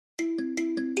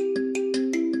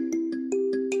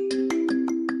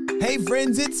Hey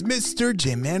friends, it's Mr.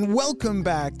 Jim and welcome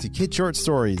back to Kid Short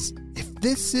Stories. If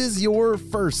this is your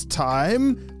first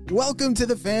time, welcome to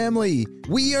the family.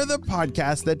 We are the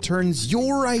podcast that turns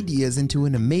your ideas into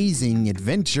an amazing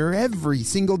adventure every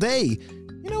single day.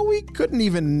 You know, we couldn't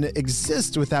even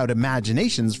exist without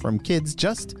imaginations from kids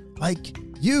just like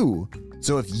you.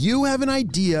 So if you have an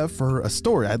idea for a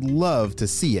story, I'd love to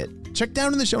see it. Check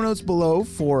down in the show notes below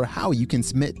for how you can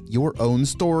submit your own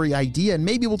story idea, and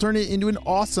maybe we'll turn it into an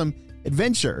awesome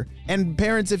adventure. And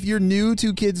parents, if you're new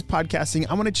to kids podcasting,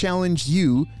 I want to challenge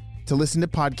you to listen to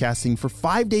podcasting for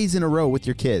 5 days in a row with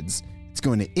your kids. It's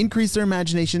going to increase their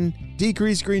imagination,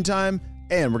 decrease screen time,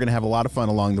 and we're going to have a lot of fun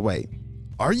along the way.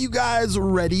 Are you guys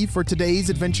ready for today's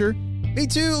adventure? Me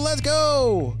too, let's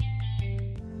go!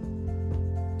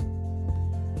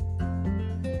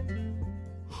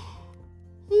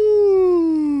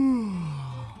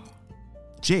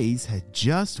 Jace had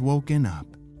just woken up.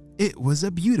 It was a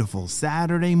beautiful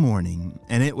Saturday morning,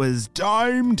 and it was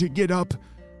time to get up,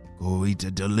 go eat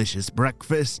a delicious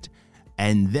breakfast,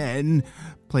 and then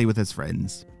play with his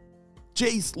friends.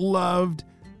 Jace loved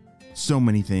so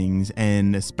many things,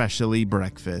 and especially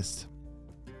breakfast.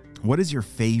 What is your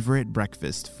favorite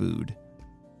breakfast food?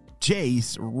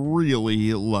 Jace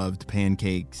really loved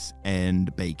pancakes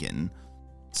and bacon,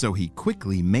 so he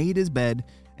quickly made his bed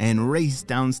and raced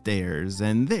downstairs,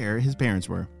 and there his parents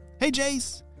were. "Hey,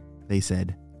 Jace," they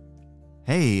said.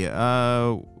 "Hey,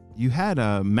 you had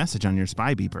a message on your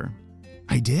spy beeper."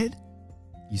 "I did?"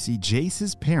 You see,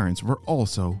 Jace's parents were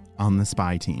also on the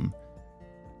spy team.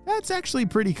 That's actually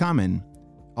pretty common.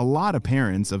 A lot of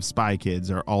parents of spy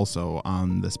kids are also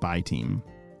on the spy team.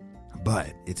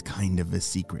 But it's kind of a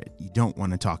secret. You don't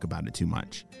want to talk about it too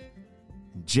much.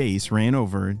 Jace ran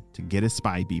over to get his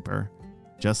spy beeper,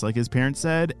 just like his parents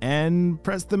said, and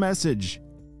pressed the message.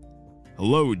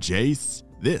 "Hello, Jace.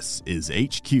 This is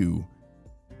HQ.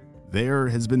 There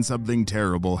has been something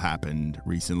terrible happened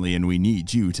recently, and we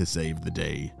need you to save the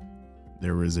day.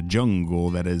 There is a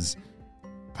jungle that is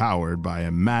powered by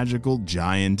a magical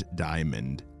giant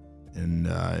diamond, and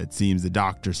it seems that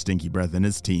Dr. Stinky Breath and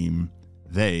his team,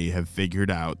 they have figured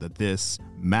out that this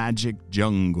magic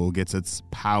jungle gets its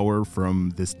power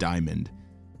from this diamond.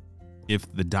 If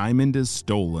the diamond is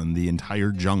stolen, the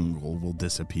entire jungle will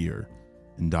disappear,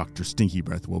 and Dr. Stinky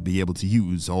Breath will be able to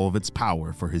use all of its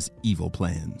power for his evil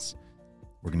plans.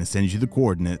 We're going to send you the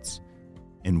coordinates,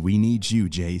 and we need you,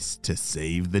 Jace, to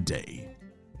save the day.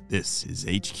 This is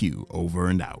HQ, over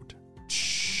and out."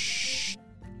 Shh.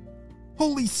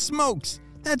 Holy smokes,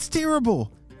 that's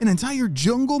terrible. An entire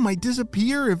jungle might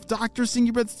disappear if Dr.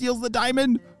 Stinky Breath steals the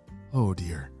diamond. Oh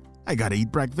dear, I gotta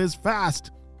eat breakfast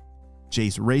fast.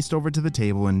 Jace raced over to the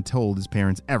table and told his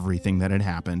parents everything that had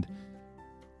happened.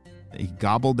 He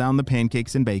gobbled down the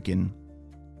pancakes and bacon,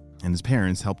 and his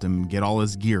parents helped him get all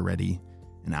his gear ready,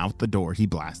 and out the door he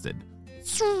blasted.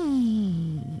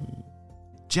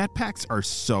 Jetpacks are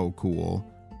so cool,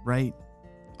 right?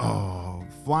 Oh,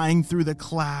 flying through the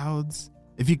clouds.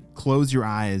 If you close your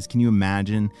eyes, can you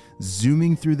imagine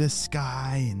zooming through the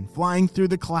sky and flying through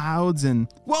the clouds and,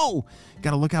 whoa,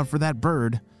 gotta look out for that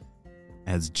bird.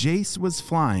 As Jace was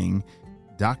flying,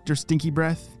 Dr. Stinky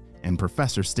Breath and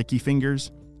Professor Sticky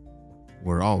Fingers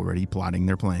were already plotting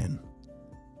their plan.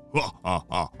 "Ha ha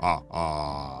ha ha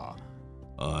ha.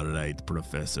 All right,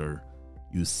 Professor.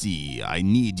 You see, I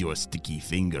need your sticky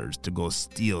fingers to go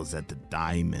steal that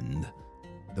diamond.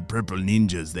 The purple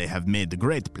ninjas, they have made a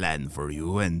great plan for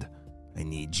you, and I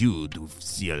need you to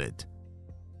steal it."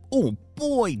 "Oh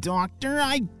boy, Doctor,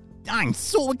 I'm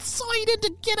so excited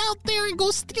to get out there and go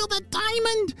steal that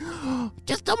diamond.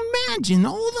 Just imagine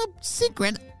all the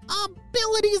secret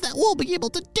abilities that we'll be able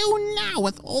to do now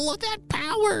with all of that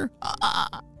power.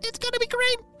 It's gonna be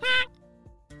great."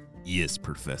 "Yes,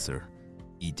 Professor,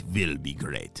 it will be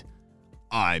great.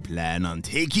 I plan on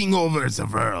taking over the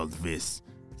world with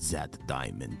that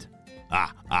diamond.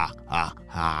 Ha ha ha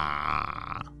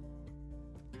ha."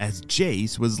 As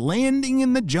Jace was landing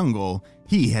in the jungle,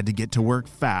 he had to get to work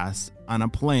fast on a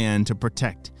plan to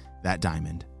protect that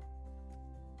diamond.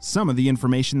 Some of the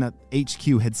information that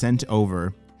HQ had sent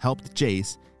over helped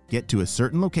Jace get to a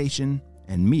certain location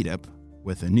and meet up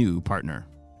with a new partner.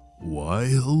 "Why,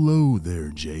 hello there,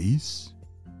 Jace."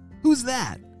 "Who's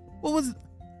that?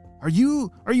 Are you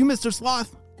Mr.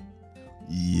 Sloth?"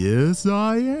 "Yes,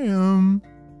 I am,"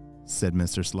 said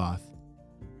Mr. Sloth.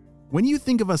 When you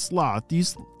think of a sloth, do you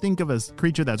think of a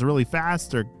creature that's really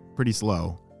fast or pretty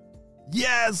slow?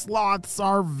 Yes, sloths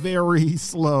are very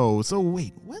slow. So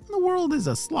wait, what in the world is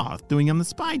a sloth doing on the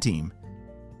spy team?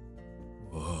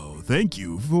 "Oh, thank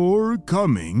you for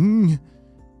coming,"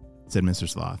 said Mr.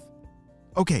 Sloth.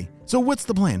 Okay, so what's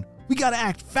the plan? We gotta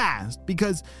act fast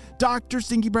because Dr.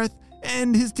 Stinky Breath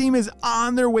and his team is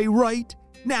on their way right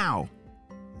now.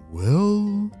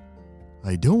 Well,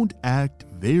 I don't act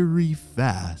very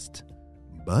fast,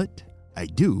 but I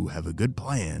do have a good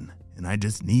plan, and I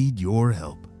just need your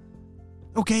help.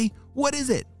 Okay, what is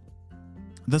it?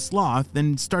 The sloth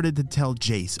then started to tell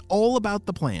Jace all about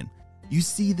the plan. You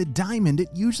see, the diamond, it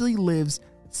usually lives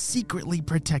secretly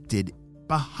protected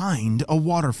behind a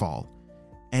waterfall,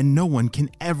 and no one can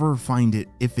ever find it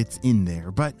if it's in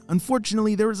there. But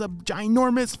unfortunately, there was a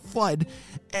ginormous flood,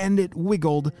 and it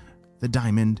wiggled the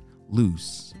diamond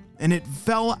loose, and it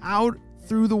fell out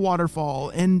through the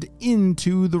waterfall and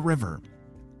into the river.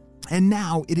 And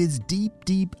now it is deep,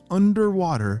 deep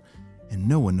underwater, and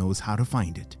no one knows how to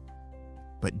find it.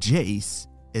 But Jace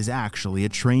is actually a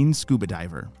trained scuba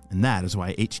diver, and that is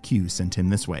why HQ sent him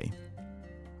this way.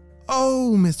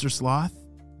 Oh, Mr. Sloth,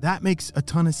 that makes a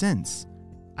ton of sense.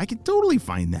 I can totally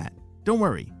find that. Don't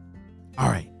worry. All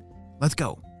right, let's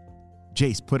go.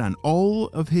 Jace put on all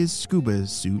of his scuba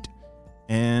suit,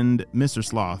 and Mr.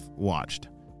 Sloth watched.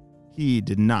 He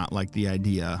did not like the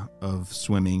idea of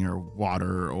swimming or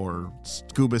water or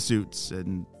scuba suits,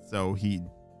 and so he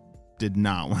did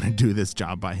not want to do this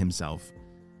job by himself.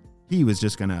 He was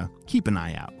just going to keep an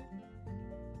eye out.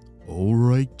 All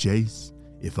right, Jace.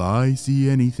 If I see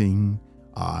anything,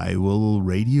 I will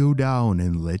radio down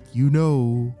and let you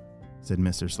know, said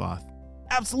Mr. Sloth.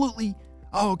 Absolutely.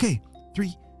 Oh, okay.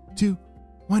 3, 2,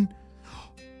 1.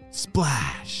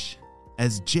 Splash!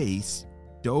 As Jace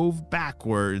dove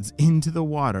backwards into the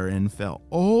water and fell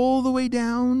all the way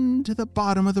down to the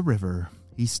bottom of the river,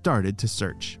 he started to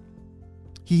search.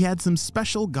 He had some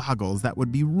special goggles that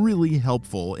would be really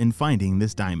helpful in finding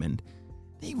this diamond.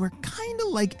 They were kind of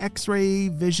like X-ray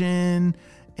vision,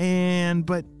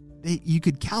 but you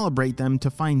could calibrate them to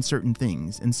find certain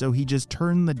things. And so he just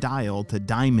turned the dial to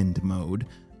diamond mode.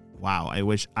 Wow, I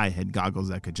wish I had goggles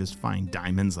that could just find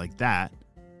diamonds like that.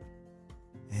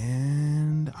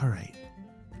 And all right,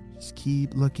 just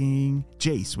keep looking.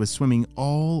 Jace was swimming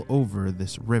all over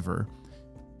this river.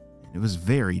 It was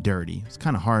very dirty. It was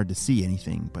kind of hard to see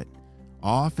anything, but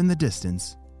off in the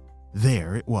distance,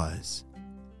 there it was.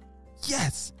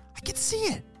 Yes, I could see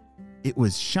it. It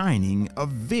was shining a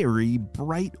very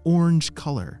bright orange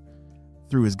color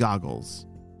through his goggles,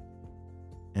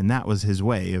 and that was his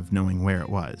way of knowing where it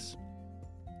was.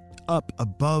 Up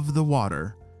above the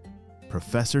water,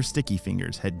 Professor Sticky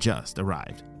Fingers had just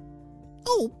arrived.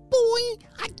 Oh boy,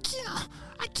 I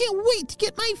can't wait to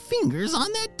get my fingers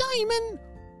on that diamond.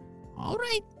 All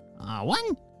right,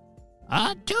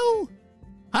 1, 2,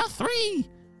 3,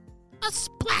 a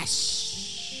splash.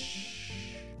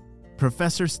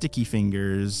 Professor Sticky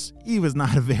Fingers, he was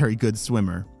not a very good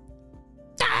swimmer.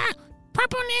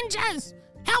 Purple ninjas,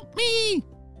 help me.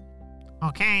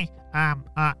 Okay, yeah,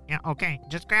 okay,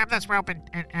 just grab this rope and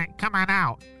come on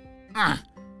out.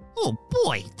 Oh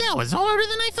boy, that was harder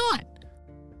than I thought.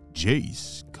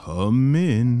 Jace, come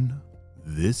in.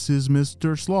 This is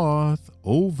Mr. Sloth.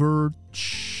 Over.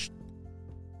 Shh.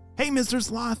 Hey, Mr.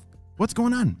 Sloth. What's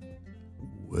going on?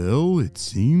 Well, it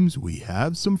seems we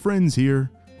have some friends here.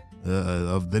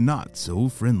 Of the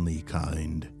not-so-friendly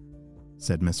kind,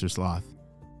 said Mr. Sloth.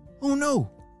 Oh,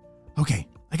 no. Okay,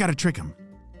 I gotta trick him.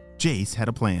 Jace had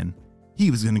a plan.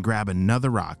 He was gonna grab another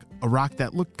rock, a rock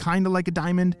that looked kind of like a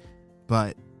diamond,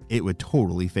 but it would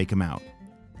totally fake him out.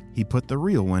 He put the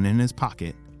real one in his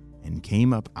pocket and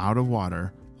came up out of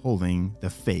water holding the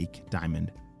fake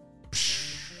diamond.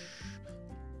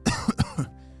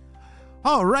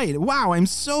 All right, wow, I'm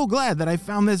so glad that I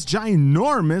found this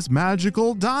ginormous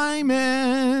magical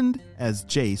diamond, as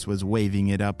Jace was waving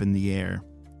it up in the air.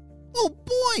 Oh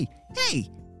boy, hey,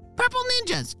 purple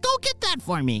ninjas, go get that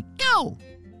for me, go!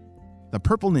 The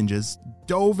purple ninjas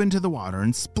dove into the water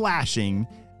and splashing,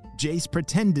 Jace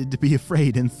pretended to be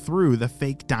afraid and threw the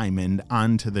fake diamond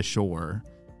onto the shore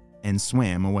and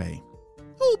swam away.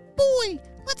 Oh boy,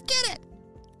 let's get it!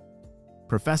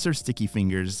 Professor Sticky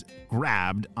Fingers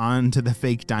grabbed onto the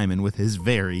fake diamond with his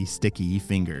very sticky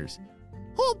fingers.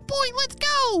 Oh boy, let's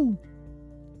go!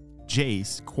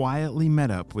 Jace quietly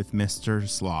met up with Mr.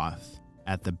 Sloth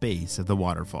at the base of the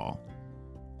waterfall.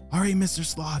 All right, Mr.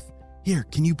 Sloth, here,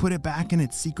 can you put it back in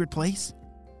its secret place?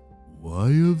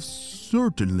 Why,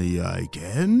 certainly I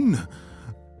can.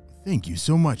 Thank you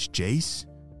so much, Jace.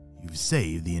 You've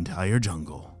saved the entire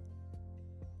jungle.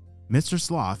 Mr.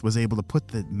 Sloth was able to put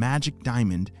the magic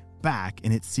diamond back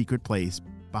in its secret place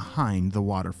behind the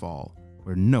waterfall,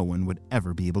 where no one would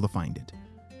ever be able to find it.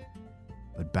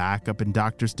 But back up in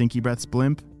Dr. Stinky Breath's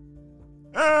blimp.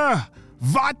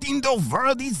 What in the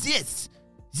world is this?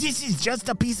 This is just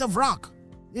a piece of rock.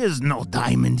 There's no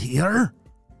diamond here.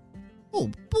 Oh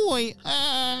boy,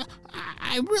 I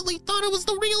really thought it was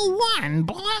the real one,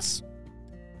 boss.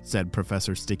 Said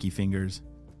Professor Sticky Fingers.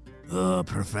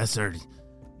 Professor,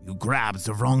 you grabbed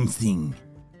the wrong thing.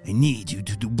 I need you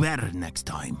to do better next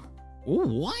time.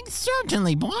 Why,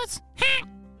 certainly, boss.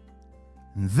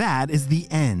 And that is the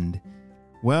end.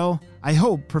 Well, I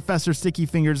hope Professor Sticky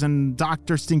Fingers and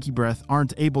Dr. Stinky Breath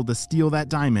aren't able to steal that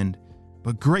diamond.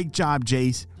 But great job,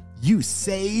 Jace. You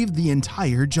saved the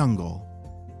entire jungle.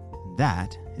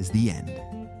 That is the end.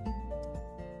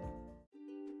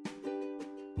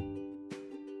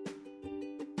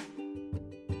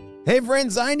 Hey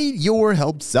friends, I need your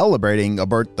help celebrating a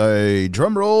birthday.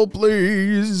 Drumroll,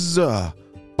 please.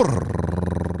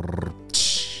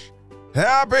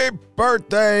 Happy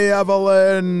birthday,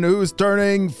 Evelyn, who's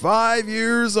turning 5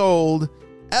 years old.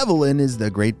 Evelyn is the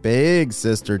great big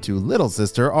sister to little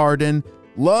sister Arden,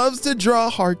 loves to draw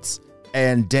hearts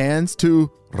and dance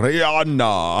to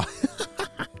Rihanna.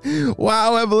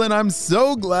 Wow, Evelyn, I'm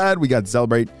so glad we got to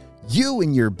celebrate you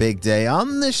and your big day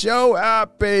on the show.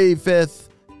 Happy 5th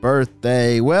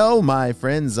birthday. Well, my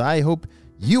friends, I hope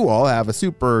you all have a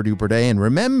super duper day. And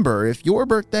remember, if your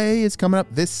birthday is coming up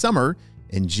this summer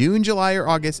in June, July, or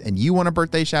August, and you want a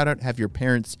birthday shout out, have your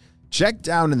parents check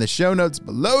down in the show notes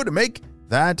below to make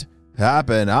that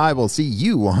happen. I will see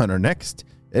you on our next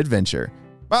adventure.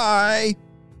 Bye.